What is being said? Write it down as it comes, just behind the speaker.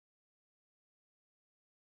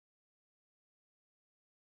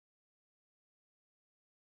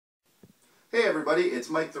Hey everybody, it's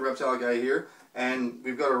Mike the Reptile guy here, and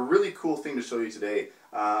we've got a really cool thing to show you today.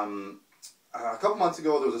 A couple months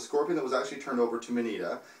ago there was a scorpion that was actually turned over to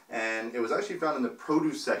Manita, and it was actually found in the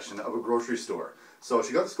produce section of a grocery store. So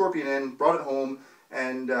she got the scorpion in, brought it home,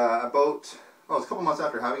 and it was a couple months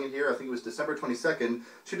after having it here, I think it was December 22nd,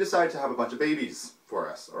 she decided to have a bunch of babies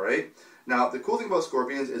for us, alright? Now, the cool thing about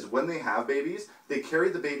scorpions is when they have babies, they carry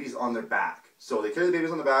the babies on their back. So they carry the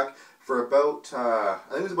babies on the back for about, I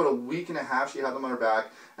think it was about a week and a half she had them on her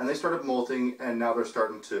back, and they started molting, and now they're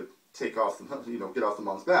starting to take off, get off the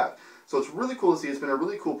mom's back. So it's really cool to see. It's been a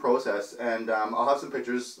really cool process, and I'll have some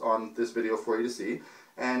pictures on this video for you to see.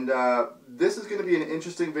 And this is going to be an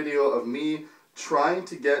interesting video of me trying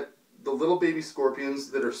to get the little baby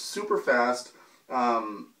scorpions that are super fast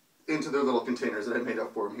into their little containers that I made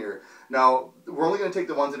up for them here. Now, we're only going to take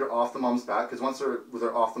the ones that are off the mom's back, because once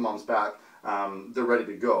they're off the mom's back, they're ready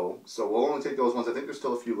to go. So we'll only take those ones. I think there's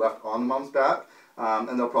still a few left on the mom's back,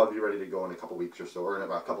 and they'll probably be ready to go in a couple weeks or so, or in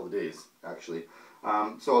about a couple of days, actually.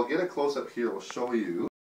 So I'll get a close-up here. We'll show you.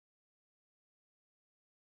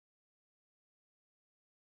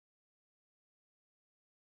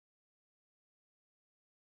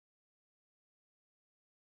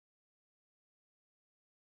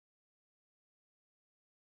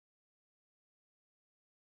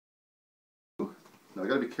 Now I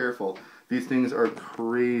gotta be careful. These things are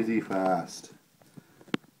crazy fast.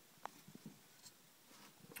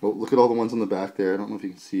 Oh, look at all the ones on the back there. I don't know if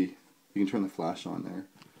you can see. You can turn the flash on there.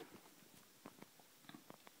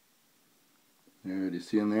 There, do you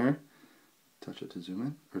see in there? Touch it to zoom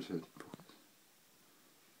in, or to focus.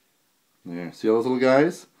 There, see all those little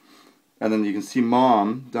guys? And then you can see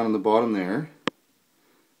mom down on the bottom there.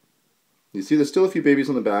 You see there's still a few babies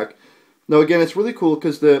on the back. Now again, it's really cool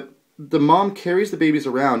because the mom carries the babies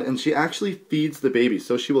around and she actually feeds the babies.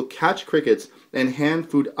 So she will catch crickets and hand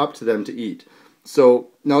food up to them to eat. So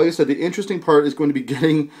now, like I said, the interesting part is going to be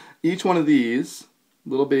getting each one of these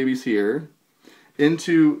little babies here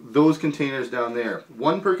into those containers down there.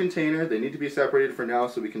 One per container. They need to be separated for now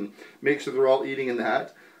so we can make sure they're all eating in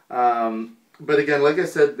that. But again, like I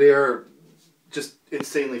said, they are just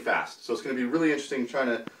insanely fast. So it's going to be really interesting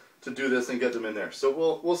trying to do this and get them in there.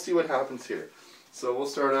 So we'll see what happens here. So we'll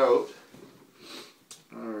start out.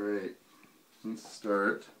 Alright, let's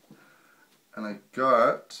start. And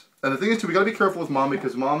the thing is too, we gotta be careful with mom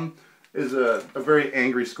because mom is a very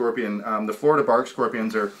angry scorpion. The Florida bark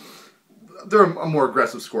scorpions they're a more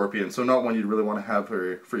aggressive scorpion, so not one you'd really want to have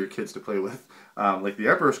for your kids to play with, like the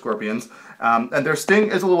emperor scorpions. And their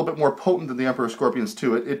sting is a little bit more potent than the emperor scorpions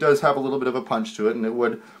too. It does have a little bit of a punch to it, and it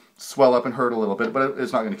would swell up and hurt a little bit, but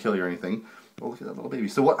it's not going to kill you or anything. Oh, look at that little baby.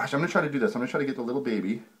 So actually, I'm going to try to do this. I'm going to try to get the little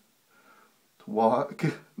baby to walk.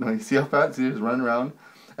 No, you see how fast? See, he's running around.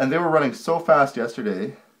 And they were running so fast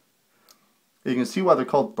yesterday. You can see why they're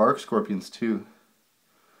called bark scorpions too.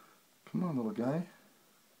 Come on, little guy.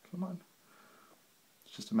 Come on.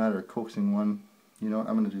 It's just a matter of coaxing one. You know what?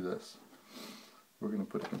 I'm going to do this. We're going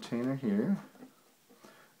to put a container here.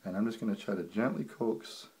 And I'm just going to try to gently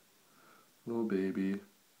coax little baby.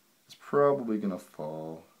 It's probably going to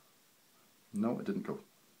fall. No, it didn't go.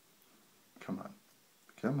 Come on.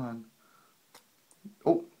 Come on.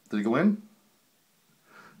 Oh, did it go in?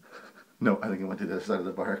 No, I think it went to the other side of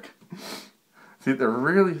the bark. See, they're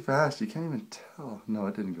really fast. You can't even tell. No,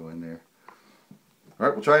 it didn't go in there.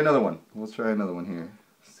 Alright, we'll try another one. Let's try another one here.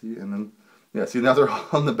 See, and then, yeah, see, now they're all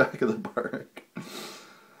on the back of the bark.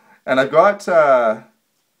 And I've got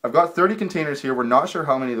 30 containers here. We're not sure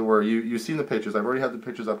how many there were. You've seen the pictures. I've already had the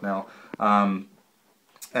pictures up now.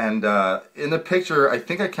 And in the picture, I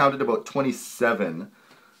think I counted about 27.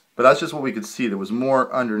 But that's just what we could see. There was more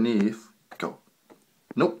underneath. Go.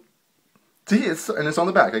 Nope. See, it's on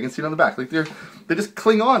the back. I can see it on the back. Like they just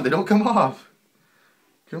cling on. They don't come off.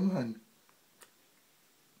 Come on.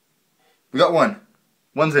 We got one.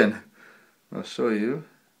 One's in. I'll show you.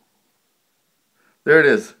 There it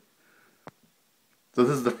is. So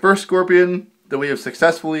this is the first scorpion that we have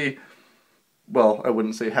successfully, well, I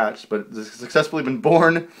wouldn't say hatched, but successfully been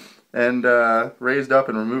born and raised up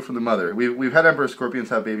and removed from the mother. We've had emperor scorpions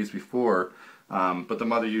have babies before, but the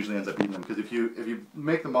mother usually ends up eating them because if you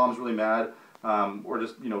make the moms really mad or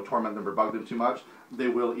just torment them or bug them too much, they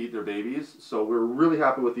will eat their babies. So we're really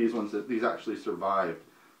happy with these ones that these actually survived.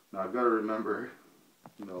 Now I've got to remember,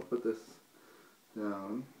 put this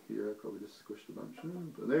down here. I probably just squished a bunch.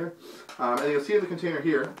 Put it there, and you'll see in the container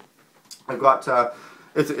here, I've got.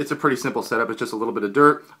 It's a pretty simple setup. It's just a little bit of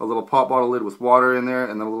dirt, a little pop bottle lid with water in there,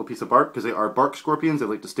 and then a little piece of bark, because they are bark scorpions. They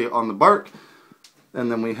like to stay on the bark.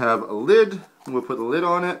 And then we have a lid, and we'll put the lid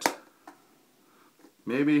on it.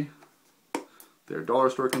 Maybe. They're dollar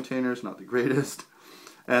store containers, not the greatest.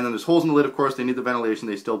 And then there's holes in the lid, of course. They need the ventilation.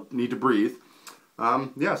 They still need to breathe.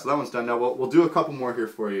 Yeah, so that one's done. Now we'll do a couple more here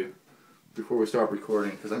for you before we stop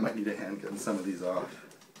recording, because I might need a hand getting some of these off.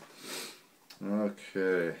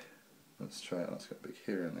 Okay, let's try it. Oh, it's got a big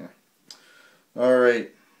hair in there. All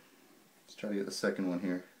right, let's try to get the second one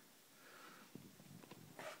here.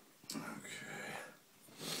 Okay.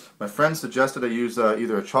 My friend suggested I use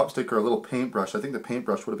either a chopstick or a little paintbrush. I think the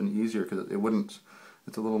paintbrush would have been easier because it wouldn't.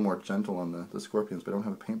 It's a little more gentle on the scorpions, but I don't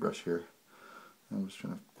have a paintbrush here. I'm just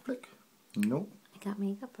trying to flick. Nope. I got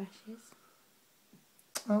makeup brushes.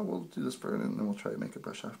 Oh, we'll do this first and then we'll try a makeup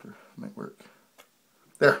brush after. It might work.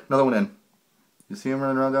 There, another one in. You see him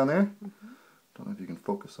running around down there? Mm-hmm. Don't know if you can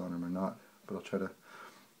focus on him or not, but I'll try to,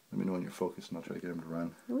 let me know when you're focused and I'll try to get him to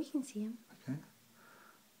run. We can see him. Okay.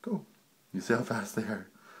 Go. You see how fast they are,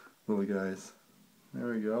 little guys.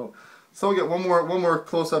 There we go. So we'll get one more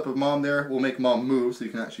close-up of Mom there. We'll make Mom move so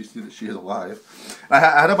you can actually see that she is alive. I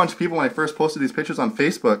had a bunch of people when I first posted these pictures on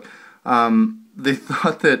Facebook, they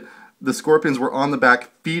thought that the scorpions were on the back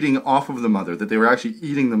feeding off of the mother, that they were actually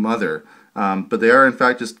eating the mother. But they are, in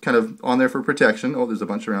fact, just kind of on there for protection. Oh, there's a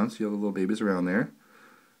bunch around. See all the little babies around there.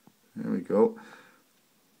 There we go.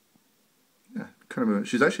 Yeah, kind of.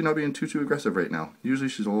 She's actually not being too aggressive right now. Usually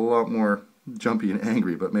she's a lot more jumpy and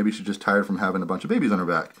angry, but maybe she's just tired from having a bunch of babies on her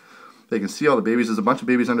back. They can see all the babies. There's a bunch of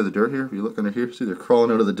babies under the dirt here. If you look under here, see they're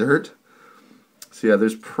crawling out of the dirt. So yeah,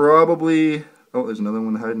 there's probably... Oh, there's another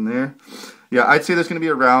one hiding there. Yeah, I'd say there's going to be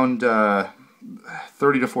around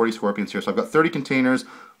 30 to 40 scorpions here. So I've got 30 containers.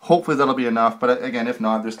 Hopefully that'll be enough. But again, if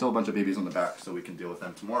not, there's still a bunch of babies on the back, so we can deal with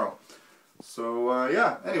them tomorrow. So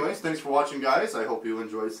yeah, anyways, thanks for watching, guys. I hope you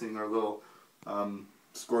enjoyed seeing our little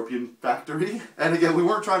scorpion factory. And again, we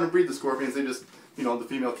weren't trying to breed the scorpions. They just, you know, the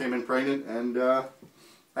female came in pregnant and had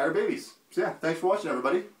her babies. So yeah, thanks for watching,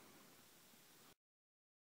 everybody.